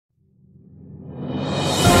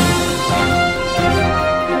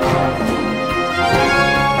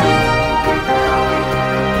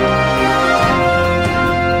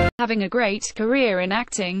Having a great career in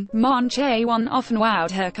acting, Mon Chae Won often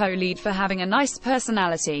wowed her co-lead for having a nice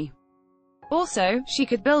personality. Also, she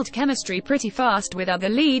could build chemistry pretty fast with other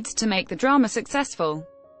leads to make the drama successful.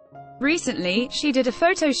 Recently, she did a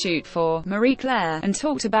photo shoot for Marie Claire and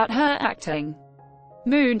talked about her acting.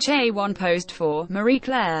 Mon Chae Won posed for Marie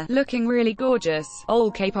Claire, looking really gorgeous,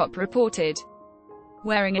 All K-pop reported.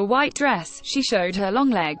 Wearing a white dress, she showed her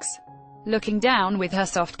long legs. Looking down with her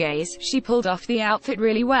soft gaze, she pulled off the outfit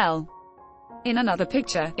really well. In another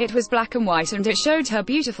picture, it was black and white and it showed her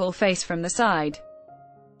beautiful face from the side.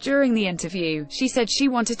 During the interview, she said she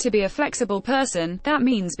wanted to be a flexible person, that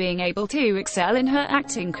means being able to excel in her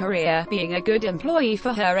acting career, being a good employee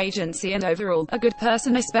for her agency and overall, a good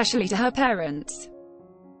person especially to her parents.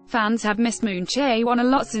 Fans have missed Mon Chae Won a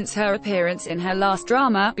lot since her appearance in her last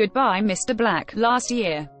drama, Goodbye Mr. Black, last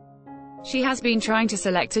year. She has been trying to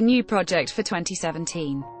select a new project for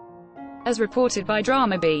 2017. As reported by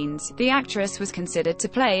Drama Beans, the actress was considered to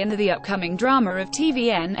play in the upcoming drama of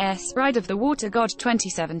TVN's Ride of the Water God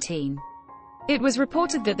 2017. It was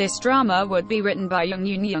reported that this drama would be written by Jung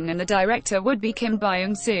Yoon and the director would be Kim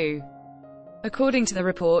Byung-soo. According to the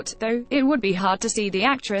report, though, it would be hard to see the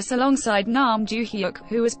actress alongside Nam Joo-hyuk,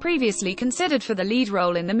 who was previously considered for the lead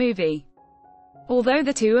role in the movie. Although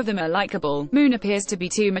the two of them are likable, Moon appears to be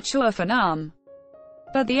too mature for Nam.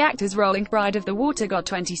 But the actor's role in Bride of the Water God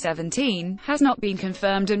 2017 has not been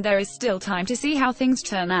confirmed and there is still time to see how things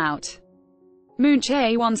turn out. Mon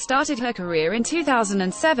Chae Won started her career in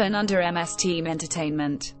 2007 under MS Team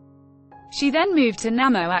Entertainment. She then moved to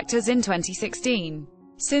Namo Actors in 2016.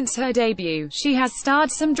 Since her debut, she has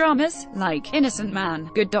starred some dramas, like Innocent Man,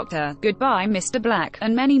 Good Doctor, Goodbye Mr. Black,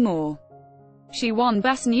 and many more. She won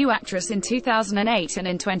Best New Actress in 2008 and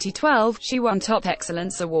in 2012, she won Top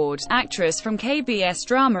Excellence Award, Actress from KBS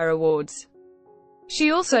Drama Awards.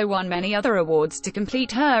 She also won many other awards to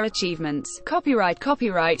complete her achievements. Copyright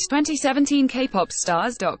 2017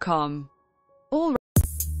 kpopstars.com